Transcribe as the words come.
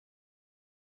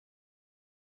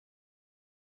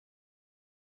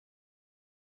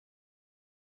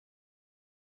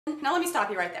now let me stop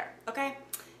you right there, okay?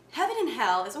 Heaven and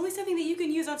hell is only something that you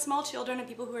can use on small children and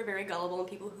people who are very gullible and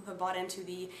people who have bought into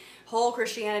the whole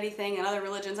Christianity thing and other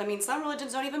religions. I mean, some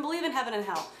religions don't even believe in heaven and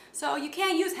hell. So you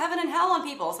can't use heaven and hell on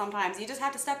people sometimes. You just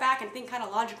have to step back and think kind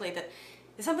of logically that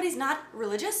if somebody's not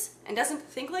religious and doesn't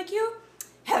think like you,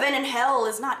 heaven and hell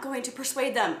is not going to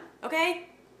persuade them, okay?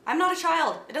 I'm not a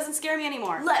child. It doesn't scare me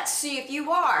anymore. Let's see if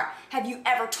you are. Have you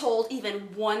ever told even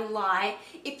one lie?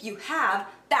 If you have,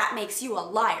 that makes you a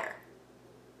liar.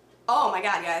 Oh my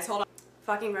god, guys, hold on.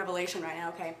 Fucking revelation right now,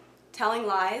 okay? Telling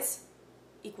lies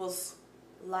equals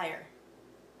liar.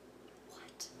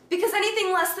 What? Because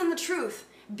anything less than the truth,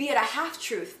 be it a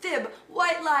half-truth, fib,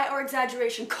 white lie, or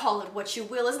exaggeration, call it what you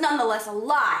will, is nonetheless a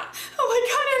lie. Oh my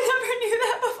god, I never knew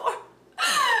that before.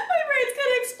 My brain's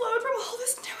gonna explode from all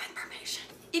this new information.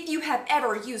 If you have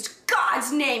ever used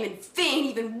God's name in vain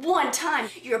even one time,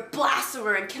 you're a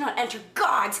blasphemer and cannot enter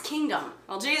God's kingdom.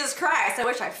 Well, Jesus Christ, I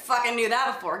wish I fucking knew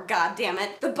that before, god damn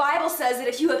it. The Bible says that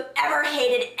if you have ever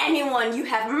hated anyone, you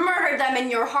have murdered them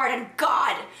in your heart, and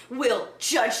God will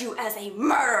judge you as a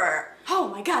murderer. Oh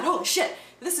my god, holy shit.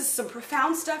 This is some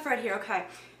profound stuff right here, okay?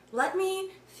 Let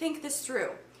me think this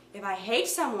through. If I hate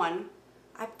someone,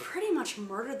 I pretty much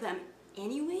murdered them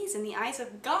anyways in the eyes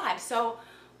of God, so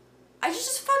I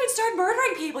just fucking start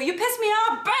murdering people. You piss me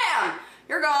off, bam!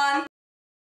 You're gone.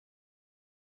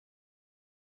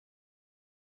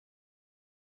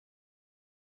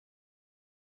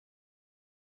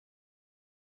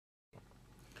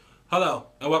 Hello,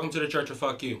 and welcome to the Church of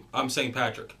Fuck You. I'm St.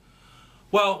 Patrick.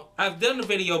 Well, I've done a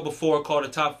video before called the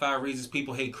Top 5 Reasons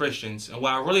People Hate Christians, and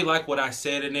while I really like what I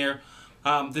said in there,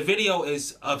 the video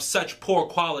is of such poor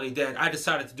quality that I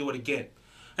decided to do it again.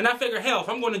 And I figured, hell, if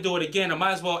I'm going to do it again, I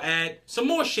might as well add some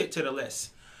more shit to the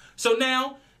list. So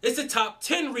now, it's the top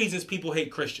 10 reasons people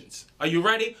hate Christians. Are you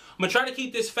ready? I'm going to try to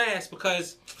keep this fast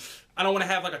because I don't want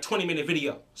to have like a 20-minute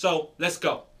video. So, let's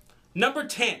go. Number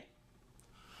 10.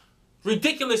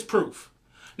 Ridiculous proof.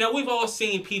 Now, we've all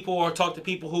seen people or talked to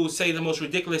people who say the most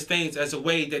ridiculous things as a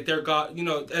way that their God,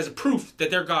 as a proof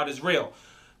that their God is real.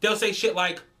 They'll say shit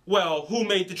like, well, who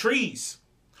made the trees?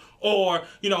 Or,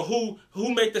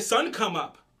 who made the sun come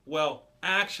up? Well,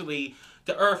 actually,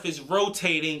 the earth is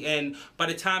rotating, and by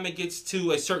the time it gets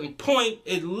to a certain point,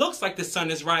 it looks like the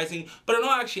sun is rising, but in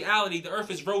all actuality, the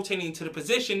earth is rotating into the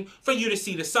position for you to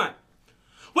see the sun.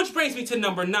 Which brings me to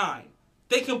number 9.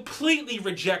 They completely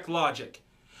reject logic.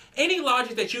 Any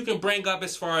logic that you can bring up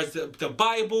as far as the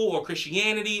Bible or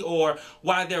Christianity or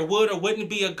why there would or wouldn't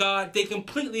be a God, they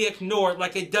completely ignore it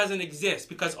like it doesn't exist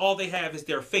because all they have is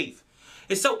their faith.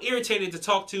 It's so irritating to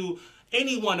talk to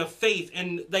anyone of faith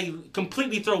and they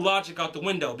completely throw logic out the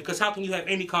window, because how can you have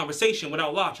any conversation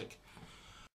without logic?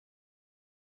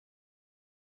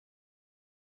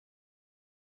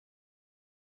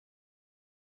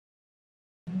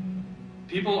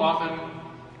 People often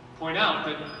point out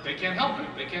that they can't help it.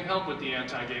 They can't help with the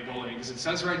anti-gay bullying, because it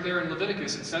says right there in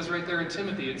Leviticus, it says right there in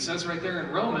Timothy, it says right there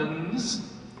in Romans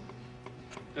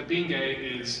that being gay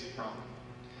is wrong.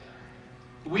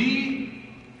 We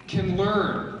can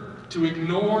learn to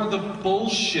ignore the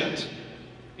bullshit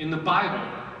in the Bible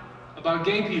about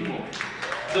gay people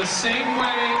the same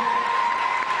way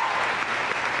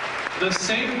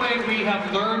we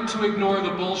have learned to ignore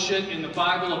the bullshit in the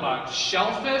Bible about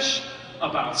shellfish,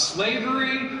 about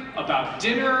slavery, about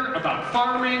dinner, about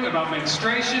farming, about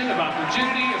menstruation, about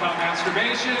virginity, about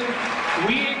masturbation.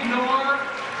 We ignore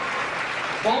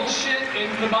bullshit in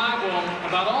the Bible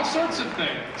about all sorts of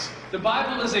things. The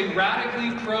Bible is a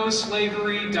radically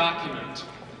pro-slavery document.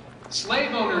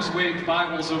 Slave owners waved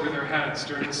Bibles over their heads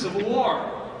during the Civil War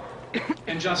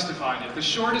and justified it. The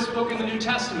shortest book in the New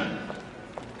Testament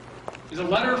is a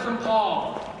letter from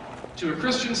Paul to a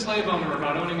Christian slave owner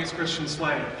about owning his Christian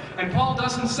slave. And Paul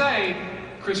doesn't say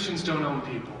Christians don't own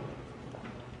people.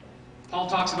 Paul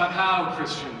talks about how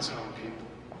Christians own people.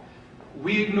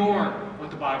 We ignore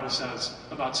what the Bible says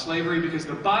about slavery because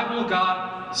the Bible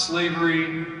got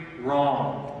slavery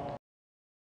wrong.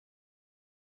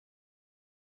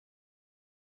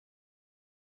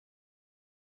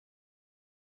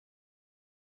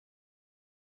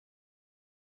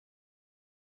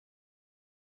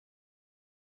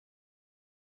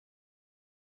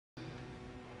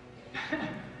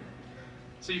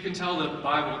 So you can tell the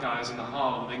Bible guys in the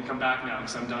hall they can come back now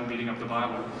because I'm done beating up the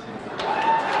Bible.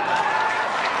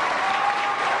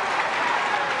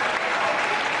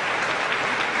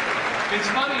 It's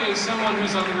funny, as someone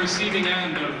who's on the receiving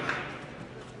end of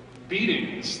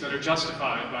beatings that are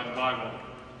justified by the Bible,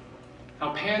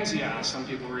 how pansy-ass some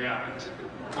people react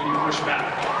when you push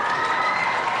back.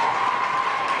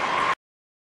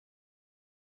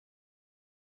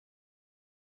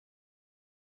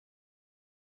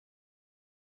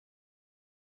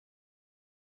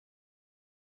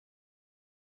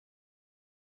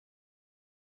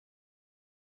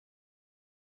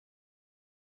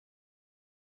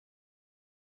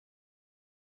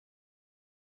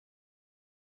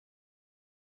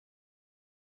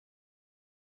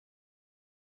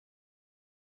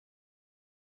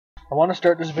 I want to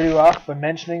start this video off by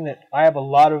mentioning that I have a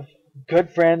lot of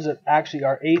good friends that actually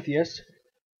are atheists.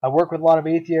 I work with a lot of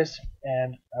atheists,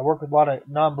 and I work with a lot of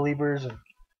non-believers, and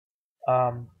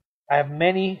I have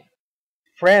many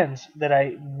friends that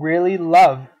I really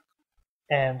love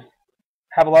and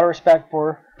have a lot of respect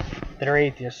for that are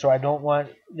atheists. So I don't want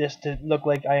this to look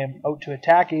like I am out to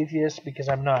attack atheists, because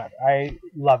I'm not. I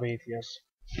love atheists.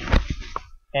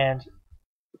 And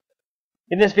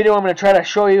in this video, I'm going to try to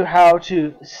show you how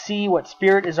to see what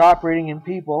spirit is operating in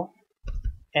people.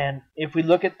 And if we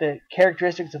look at the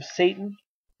characteristics of Satan,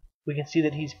 we can see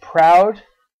that he's proud,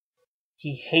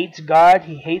 he hates God,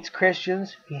 he hates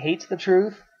Christians, he hates the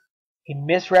truth, he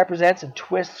misrepresents and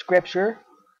twists Scripture,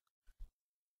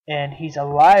 and he's a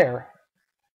liar.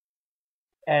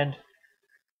 And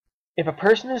if a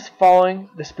person is following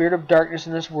the spirit of darkness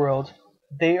in this world,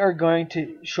 they are going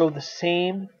to show the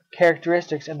same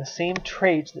characteristics and the same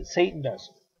traits that Satan does.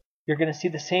 You're going to see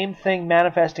the same thing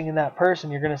manifesting in that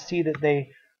person. You're going to see that they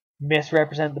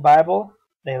misrepresent the Bible,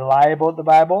 they lie about the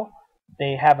Bible,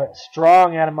 they have a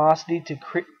strong animosity to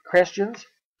Christians,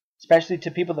 especially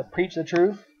to people that preach the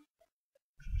truth,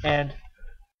 and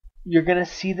you're going to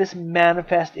see this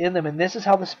manifest in them. And this is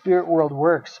how the spirit world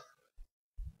works.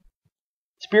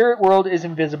 Spirit world is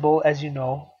invisible, as you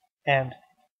know, and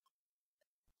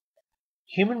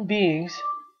human beings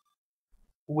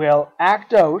will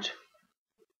act out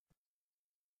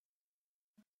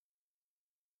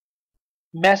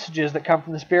messages that come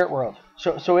from the spirit world.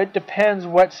 So it depends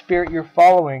what spirit you're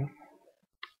following.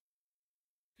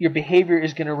 Your behavior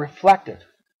is going to reflect it.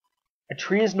 A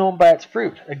tree is known by its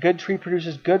fruit. A good tree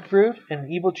produces good fruit, and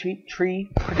an evil tree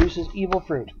produces evil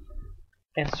fruit.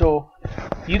 And so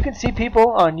you can see people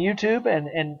on YouTube and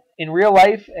in real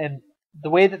life, and the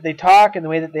way that they talk and the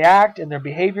way that they act and their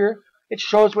behavior, it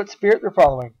shows what spirit they're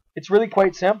following. It's really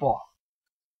quite simple.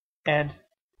 And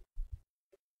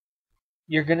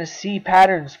you're going to see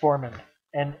patterns forming.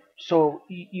 And so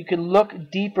you can look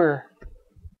deeper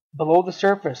below the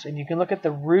surface, and you can look at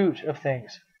the root of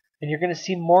things. And you're going to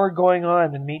see more going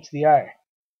on than meets the eye.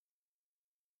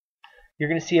 You're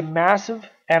going to see a massive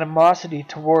animosity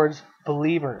towards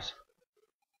believers.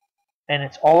 And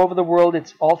it's all over the world.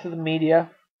 It's all through the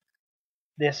media.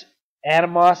 This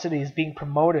animosity is being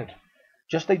promoted,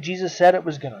 just like Jesus said it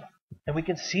was going to. And we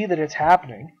can see that it's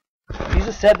happening.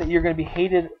 Jesus said that you're going to be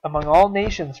hated among all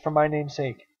nations for my name's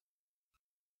sake.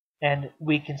 And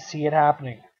we can see it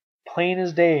happening. Plain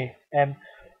as day. And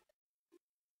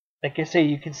like I say,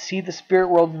 you can see the spirit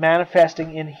world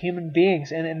manifesting in human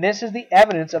beings. And this is the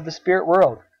evidence of the spirit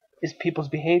world, is people's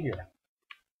behavior.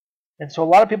 And so a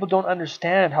lot of people don't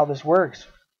understand how this works.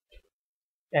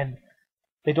 And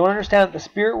they don't understand that the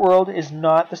spirit world is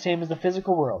not the same as the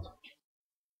physical world.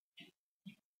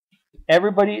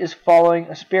 Everybody is following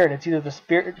a spirit. It's either the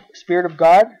spirit of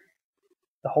God,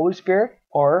 the Holy Spirit,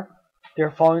 or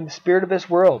they're following the spirit of this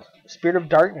world, the spirit of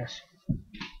darkness.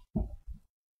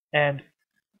 And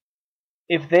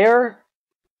if they're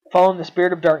following the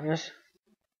spirit of darkness,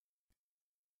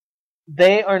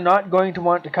 they are not going to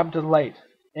want to come to the light.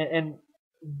 And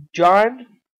John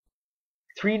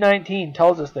 3:19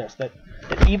 tells us this, that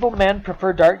evil men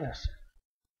prefer darkness.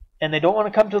 And they don't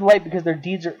want to come to the light because their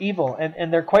deeds are evil.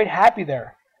 And they're quite happy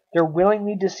there. They're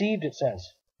willingly deceived, it says.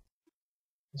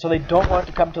 So they don't want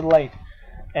to come to the light.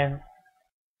 And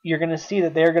you're going to see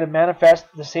that they're going to manifest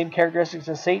the same characteristics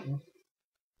as Satan.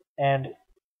 And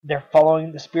they're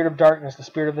following the spirit of darkness, the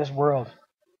spirit of this world.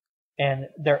 And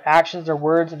their actions, their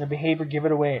words, and their behavior give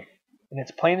it away. And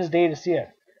it's plain as day to see it.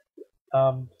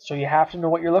 So you have to know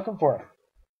what you're looking for.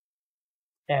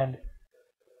 And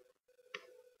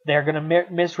they're going to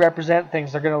misrepresent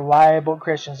things. They're going to lie about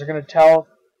Christians. They're going to tell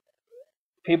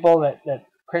people that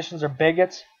Christians are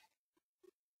bigots.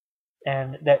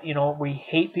 And that, we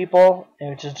hate people,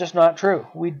 which is just not true.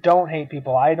 We don't hate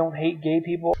people. I don't hate gay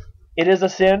people. It is a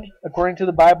sin, according to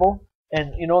the Bible.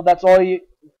 And, that's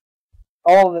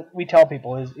all that we tell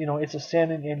people is, it's a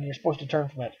sin and you're supposed to turn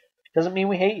from it. Doesn't mean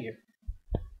we hate you.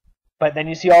 But then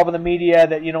you see all over the media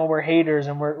that, we're haters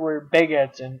and we're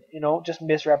bigots and, just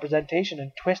misrepresentation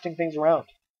and twisting things around.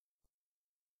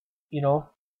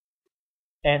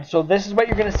 And so this is what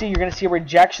you're going to see. You're going to see a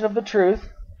rejection of the truth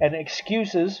and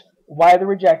excuses why they're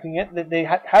rejecting it. They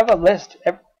have a list.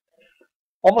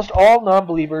 Almost all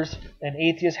non-believers and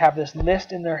atheists have this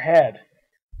list in their head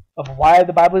of why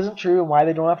the Bible isn't true and why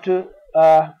they don't have to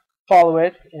follow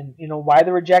it, and why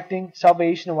they're rejecting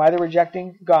salvation and why they're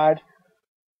rejecting God.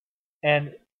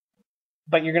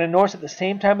 But you're going to notice at the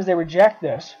same time as they reject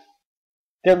this,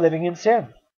 they're living in sin.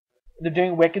 They're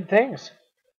doing wicked things.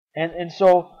 And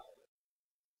so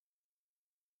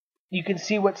you can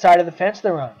see what side of the fence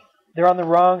they're on. they're on the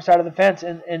wrong side of the fence,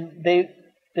 and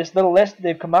this little list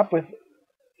they've come up with,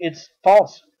 it's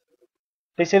false.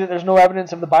 They say that there's no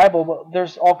evidence of the Bible, but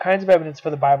there's all kinds of evidence for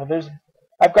the Bible.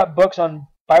 I've got books on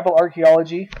Bible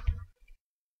archaeology.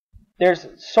 There's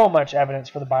so much evidence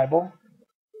for the Bible.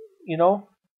 You know,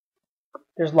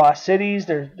 there's lost cities.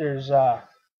 There's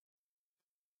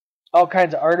all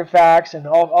kinds of artifacts and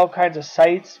all kinds of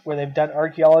sites where they've done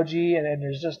archaeology, and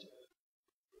there's just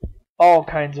all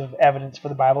kinds of evidence for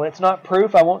the Bible. It's not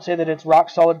proof. I won't say that it's rock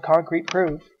solid concrete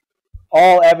proof.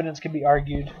 All evidence can be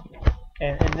argued,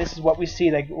 and this is what we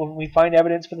see. Like when we find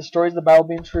evidence for the stories of the Bible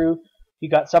being true, you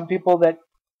got some people that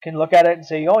can look at it and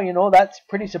say, oh, you know, that's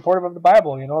pretty supportive of the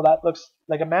Bible. You know, that looks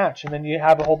like a match. And then you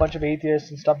have a whole bunch of atheists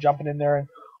and stuff jumping in there and,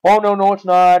 oh, no, it's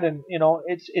not. And, you know,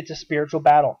 it's a spiritual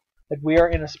battle. Like we are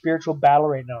in a spiritual battle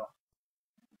right now.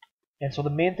 And so the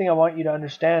main thing I want you to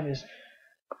understand is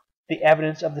the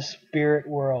evidence of the spirit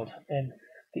world. And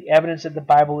the evidence that the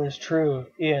Bible is true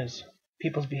is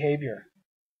people's behavior.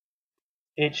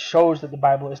 It shows that the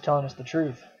Bible is telling us the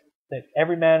truth. That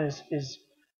every man is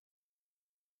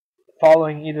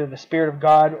following either the Spirit of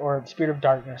God or the Spirit of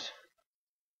darkness.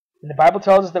 And the Bible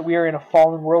tells us that we are in a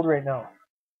fallen world right now.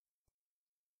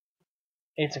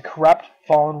 It's a corrupt,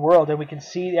 fallen world, and we can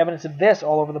see the evidence of this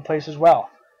all over the place as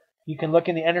well. You can look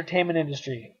in the entertainment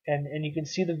industry, and you can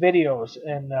see the videos,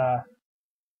 and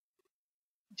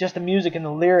just the music and the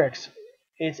lyrics.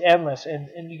 It's endless,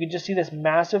 and you can just see this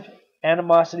massive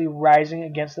animosity rising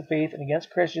against the faith and against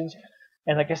Christians,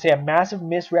 and like I say, a massive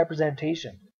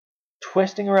misrepresentation.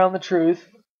 Twisting around the truth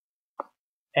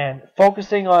and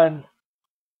focusing on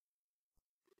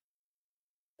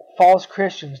false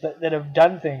Christians that have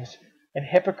done things and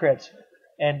hypocrites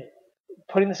and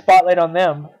putting the spotlight on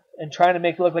them and trying to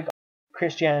make it look like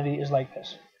Christianity is like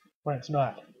this when it's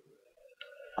not.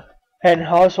 And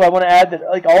also I want to add that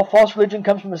like all false religion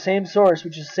comes from the same source,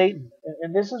 which is Satan.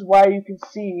 And this is why you can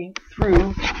see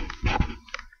through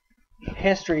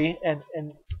history and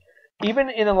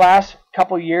even in the last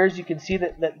couple of years, you can see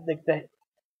that the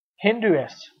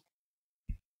Hinduists,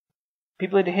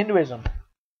 people into Hinduism,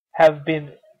 have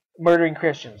been murdering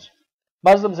Christians.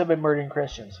 Muslims have been murdering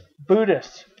Christians.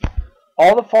 Buddhists.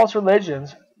 All the false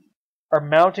religions are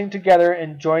mounting together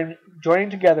and joining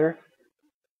together.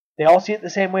 They all see it the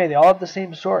same way. They all have the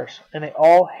same source. And they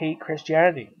all hate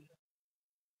Christianity.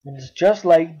 And it's just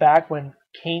like back when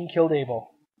Cain killed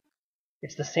Abel.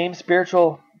 It's the same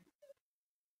spiritual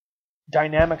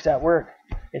dynamics at work.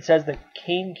 It says that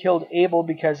Cain killed Abel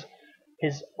because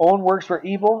his own works were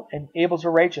evil and Abel's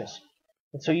were righteous.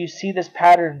 And so you see this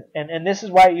pattern, and this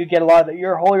is why you get a lot of that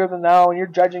you're holier than thou and you're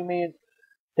judging me.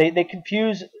 They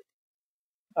confuse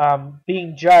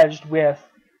being judged with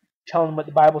telling them what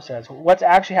the Bible says. What's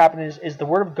actually happening is the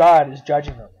Word of God is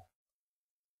judging them.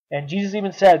 And Jesus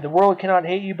even said, the world cannot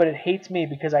hate you, but it hates me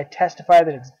because I testify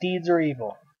that its deeds are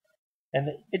evil. And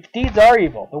its deeds are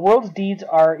evil. The world's deeds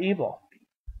are evil.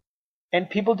 And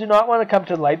people do not want to come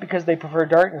to the light because they prefer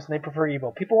darkness and they prefer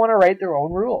evil. People want to write their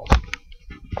own rules.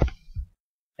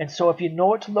 And so if you know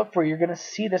what to look for, you're going to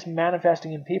see this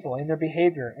manifesting in people, in their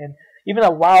behavior, and even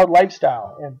a wild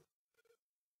lifestyle, and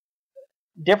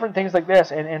different things like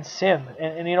this, and sin.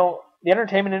 And you know, the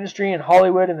entertainment industry and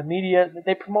Hollywood and the media,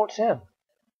 they promote sin.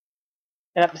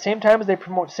 And at the same time as they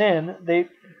promote sin, they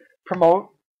promote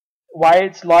why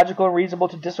it's logical and reasonable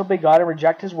to disobey God and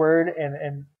reject His word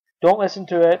and don't listen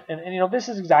to it. And you know, this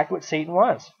is exactly what Satan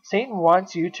wants. Satan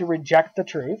wants you to reject the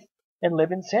truth and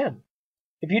live in sin.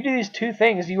 If you do these two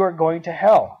things, you are going to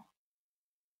hell.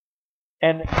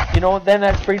 And you know, then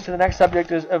that brings to the next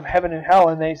subject of heaven and hell.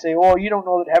 And they say, "Oh, you don't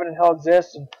know that heaven and hell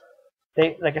exists." And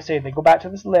they, like I say, they go back to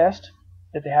this list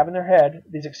that they have in their head,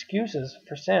 these excuses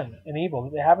for sin and evil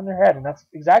that they have in their head, and that's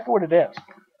exactly what it is.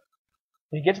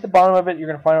 When you get to the bottom of it, you're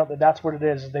going to find out that that's what it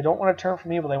is. They don't want to turn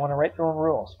from evil. They want to write their own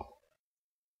rules.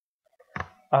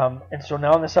 And so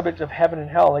now on the subject of heaven and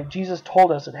hell, like Jesus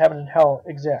told us that heaven and hell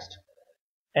exist.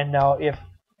 And now if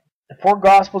the four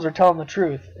Gospels are telling the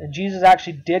truth, and Jesus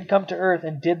actually did come to earth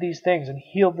and did these things and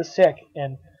healed the sick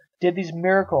and did these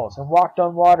miracles and walked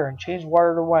on water and changed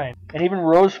water to wine and even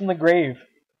rose from the grave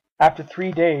after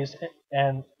 3 days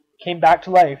and came back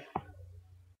to life.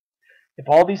 If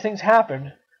all these things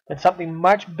happened, then something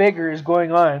much bigger is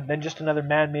going on than just another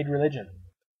man-made religion.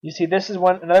 You see, this is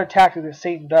another tactic that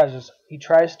Satan does, is he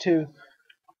tries to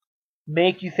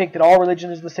make you think that all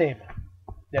religion is the same.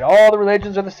 That all the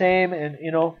religions are the same, and,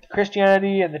 you know,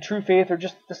 Christianity and the true faith are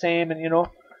just the same, and, you know.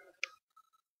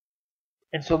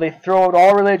 And so they throw out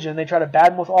all religion, they try to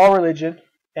badmouth all religion,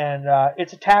 and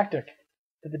it's a tactic.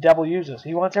 that the devil uses.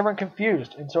 He wants everyone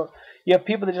confused. And so you have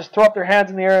people that just throw up their hands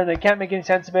in the air and they can't make any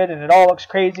sense of it, and it all looks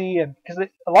crazy. And because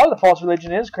a lot of the false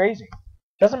religion is crazy.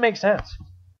 It doesn't make sense.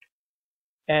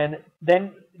 And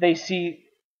then they see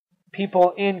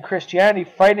people in Christianity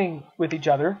fighting with each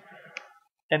other.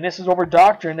 And this is over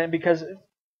doctrine, and because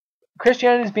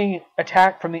Christianity is being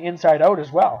attacked from the inside out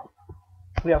as well.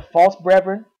 We have false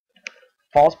brethren,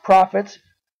 false prophets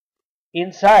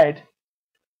inside,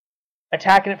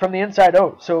 attacking it from the inside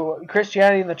out. So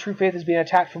Christianity and the true faith is being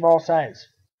attacked from all sides.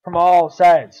 From all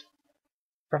sides.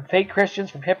 From fake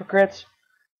Christians, from hypocrites,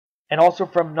 and also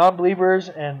from non-believers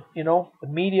and, the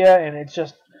media. And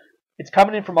it's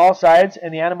coming in from all sides,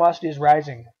 and the animosity is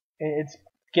rising. It's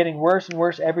getting worse and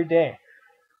worse every day.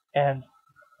 And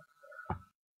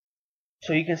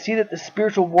so you can see that the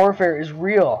spiritual warfare is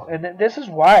real. And this is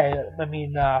why,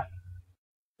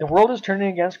 the world is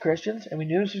turning against Christians, and we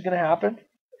knew this was going to happen.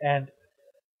 And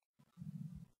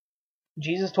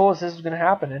Jesus told us this was going to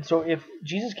happen. And so if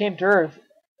Jesus came to earth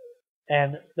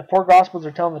and the four Gospels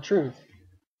are telling the truth,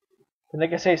 then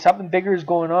like I say, something bigger is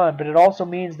going on, but it also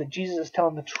means that Jesus is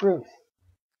telling the truth.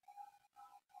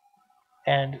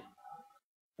 And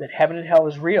that heaven and hell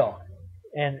is real.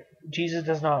 And Jesus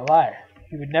does not lie.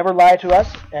 He would never lie to us.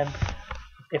 And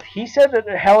if he said that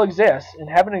hell exists and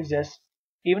heaven exists,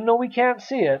 even though we can't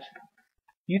see it,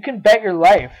 you can bet your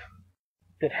life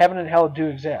that heaven and hell do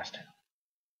exist.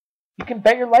 You can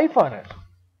bet your life on it.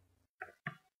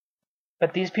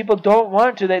 But these people don't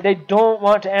want to. They don't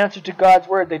want to answer to God's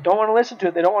word. They don't want to listen to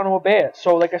it. They don't want to obey it.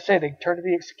 So like I say, they turn to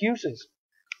the excuses.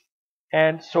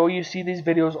 And so you see these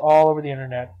videos all over the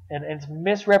internet. And it's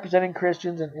misrepresenting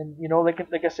Christians and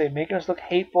like I say, making us look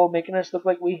hateful, making us look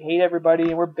like we hate everybody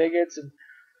and we're bigots. And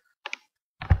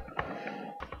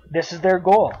this is their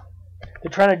goal.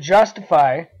 They're trying to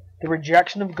justify the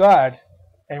rejection of God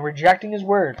and rejecting His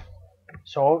word.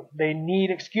 So they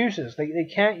need excuses. They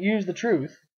can't use the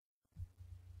truth.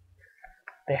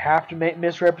 They have to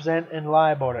misrepresent and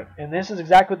lie about it. And this is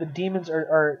exactly what the demons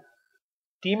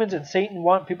demons and Satan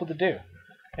want people to do.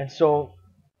 And so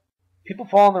people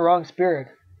fall in the wrong spirit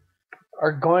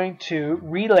are going to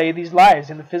relay these lies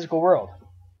in the physical world.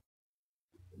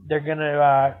 They're going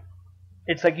to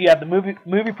it's like you have the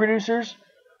movie producers,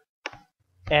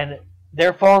 and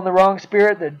they're following the wrong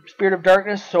spirit, the spirit of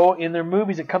darkness. So in their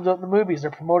movies, it comes out in the movies,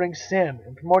 they're promoting sin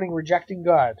and promoting rejecting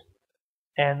God.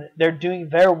 And they're doing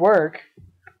their work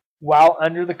while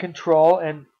under the control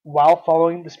and while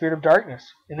following the spirit of darkness.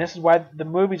 And this is why the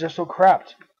movies are so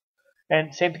corrupt.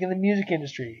 And same thing in the music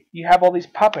industry. You have all these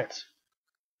puppets.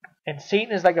 And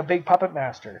Satan is like a big puppet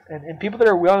master. And people that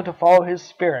are willing to follow his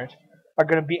spirit are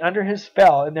going to be under his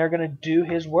spell, and they're going to do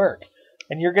his work.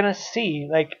 And you're going to see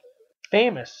like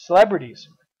famous celebrities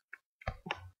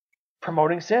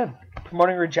promoting sin,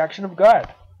 promoting rejection of God.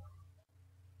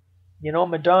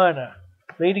 Madonna,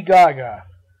 Lady Gaga,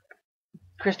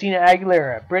 Christina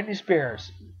Aguilera, Britney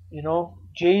Spears,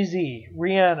 Jay-Z,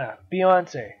 Rihanna,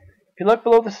 Beyonce. If you look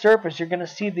below the surface, you're going to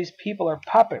see these people are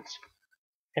puppets.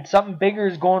 And something bigger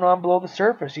is going on below the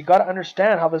surface. You got to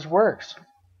understand how this works.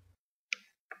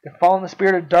 They're following the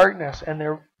spirit of darkness, and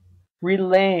they're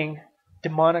relaying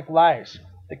demonic lies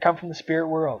that come from the spirit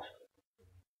world.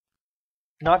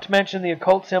 Not to mention the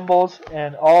occult symbols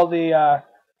and all the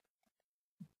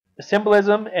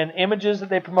symbolism and images that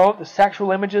they promote, the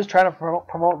sexual images trying to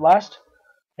promote lust.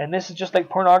 And this is just like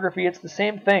pornography. It's the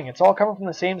same thing. It's all coming from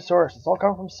the same source. It's all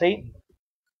coming from Satan.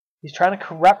 He's trying to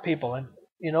corrupt people and,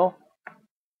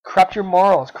 corrupt your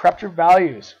morals, corrupt your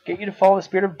values, get you to follow the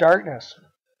spirit of darkness,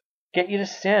 get you to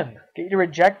sin, get you to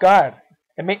reject God,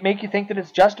 and make you think that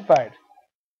it's justified.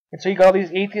 And so you got all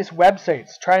these atheist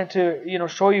websites trying to,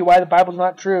 show you why the Bible's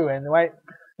not true and why,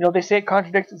 they say it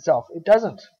contradicts itself. It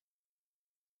doesn't.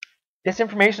 This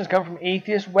information has come from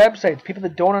atheist websites, people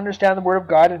that don't understand the Word of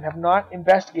God and have not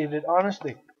investigated it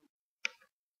honestly.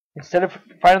 Instead of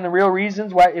finding the real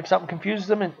reasons why, if something confuses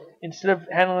them, and instead of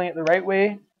handling it the right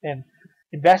way and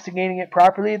investigating it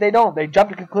properly, they don't. They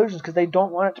jump to conclusions because they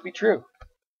don't want it to be true.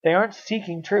 They aren't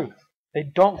seeking truth. They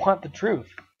don't want the truth.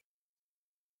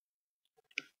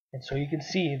 And so you can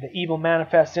see the evil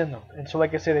manifests in them. And so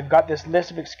like I say, they've got this list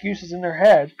of excuses in their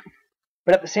head,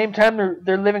 but at the same time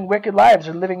they're living wicked lives.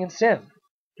 They're living in sin.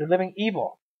 They're living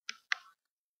evil.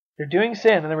 They're doing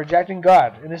sin and they're rejecting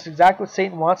God. And this is exactly what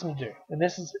Satan wants them to do. And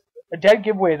this is a dead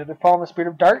giveaway that they're following the spirit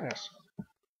of darkness.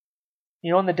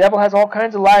 And the devil has all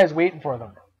kinds of lies waiting for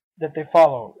them that they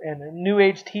follow. And New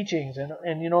Age teachings. And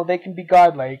they can be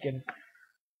godlike. And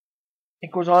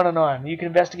it goes on and on. You can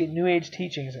investigate New Age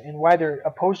teachings and why they're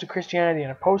opposed to Christianity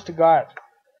and opposed to God.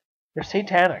 They're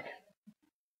satanic.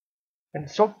 And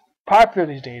it's so popular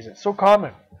these days. It's so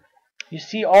common. You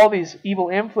see all these evil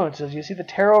influences. You see the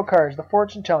tarot cards, the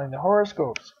fortune telling, the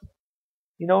horoscopes,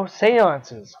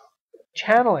 seances,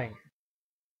 channeling.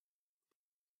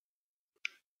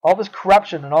 All this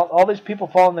corruption and all these people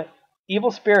following the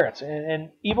evil spirits and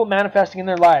evil manifesting in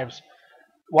their lives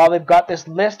while they've got this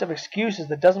list of excuses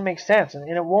that doesn't make sense, and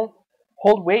it won't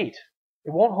hold weight.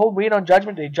 It won't hold weight on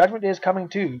Judgment Day. Judgment Day is coming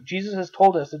too. Jesus has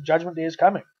told us that Judgment Day is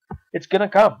coming. It's going to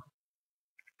come.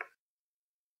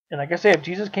 And like I say, if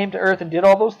Jesus came to earth and did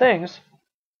all those things,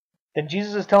 then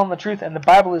Jesus is telling the truth and the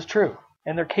Bible is true.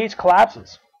 And their case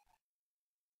collapses.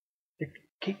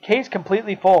 The case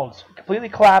completely folds, completely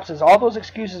collapses. All those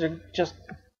excuses are just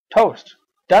toast.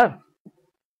 Done.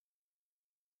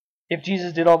 If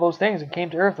Jesus did all those things and came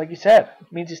to earth, like he said,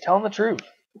 it means he's telling the truth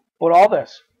about all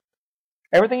this.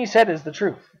 Everything he said is the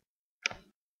truth.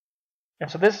 And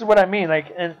so this is what I mean.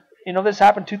 This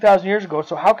happened 2,000 years ago,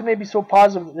 so how can they be so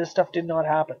positive that this stuff did not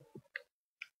happen?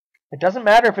 It doesn't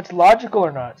matter if it's logical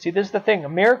or not. See, this is the thing. A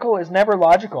miracle is never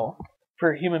logical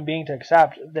for a human being to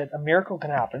accept that a miracle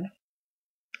can happen.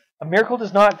 A miracle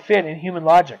does not fit in human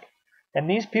logic. And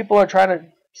these people are trying to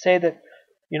say that,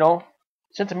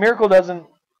 since a miracle doesn't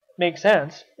make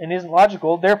sense and isn't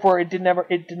logical, therefore it did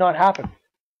not happen.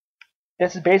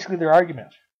 This is basically their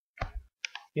argument.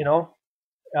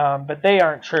 But they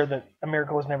aren't sure that a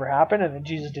miracle has never happened and that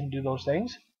Jesus didn't do those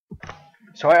things.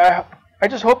 So I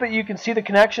just hope that you can see the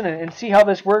connection and see how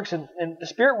this works. And the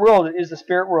spirit world is the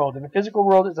spirit world, and the physical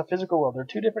world is the physical world. They're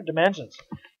two different dimensions.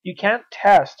 You can't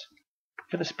test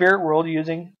for the spirit world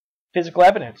using physical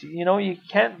evidence. You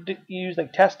can't use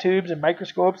like test tubes and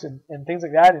microscopes and things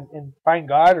like that and find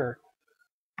God. Or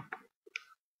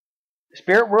the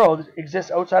spirit world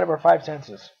exists outside of our five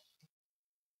senses.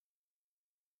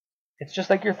 It's just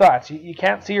like your thoughts. You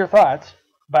can't see your thoughts,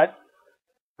 but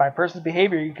by a person's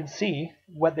behavior, you can see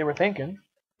what they were thinking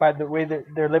by the way that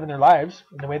they're living their lives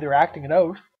and the way they're acting it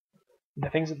out. And the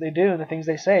things that they do and the things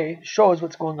they say shows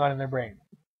what's going on in their brain.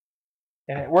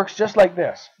 And it works just like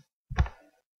this.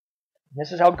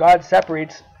 This is how God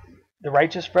separates the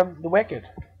righteous from the wicked.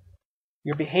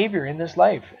 Your behavior in this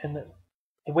life and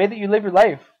the way that you live your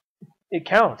life, it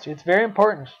counts. It's very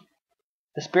important.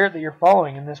 The spirit that you're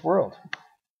following in this world.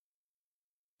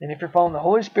 And if you're following the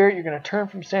Holy Spirit, you're going to turn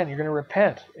from sin. You're going to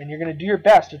repent. And you're going to do your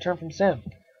best to turn from sin.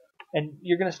 And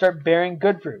you're going to start bearing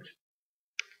good fruit.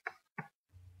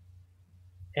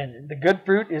 And the good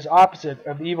fruit is opposite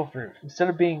of the evil fruit. Instead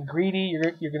of being greedy,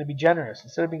 you're going to be generous.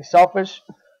 Instead of being selfish,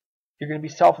 you're going to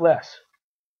be selfless.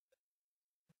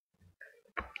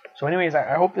 So anyways,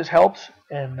 I hope this helps.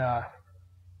 And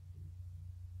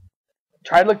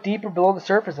try to look deeper below the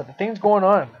surface at the things going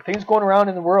on. The things going around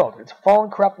in the world. It's a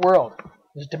fallen, corrupt world.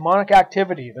 There's demonic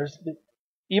activity. The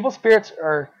evil spirits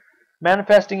are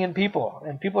manifesting in people,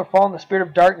 and people are following the spirit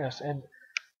of darkness. And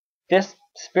this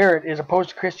spirit is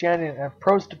opposed to Christianity and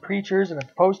opposed to preachers and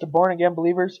opposed to born-again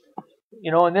believers.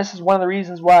 And this is one of the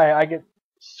reasons why I get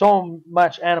so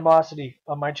much animosity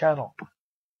on my channel.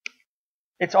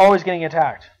 It's always getting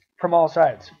attacked from all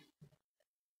sides.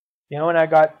 And I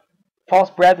got false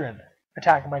brethren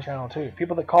attacking my channel too.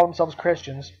 People that call themselves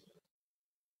Christians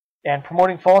and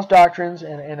promoting false doctrines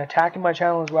and attacking my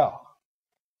channel as well.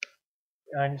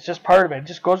 And it's just part of it. It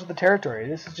just goes with the territory.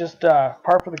 This is just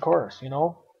par for the course,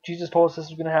 Jesus told us this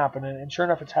was going to happen, and sure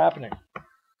enough, it's happening.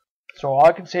 So all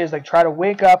I can say is try to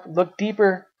wake up, look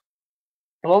deeper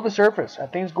below the surface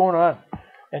at things going on.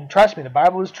 And trust me, the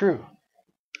Bible is true.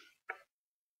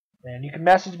 And you can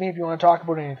message me if you want to talk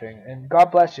about anything. And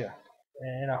God bless you.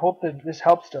 And I hope that this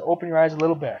helps to open your eyes a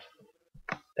little bit.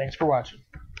 Thanks for watching.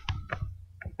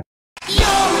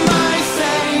 Yo!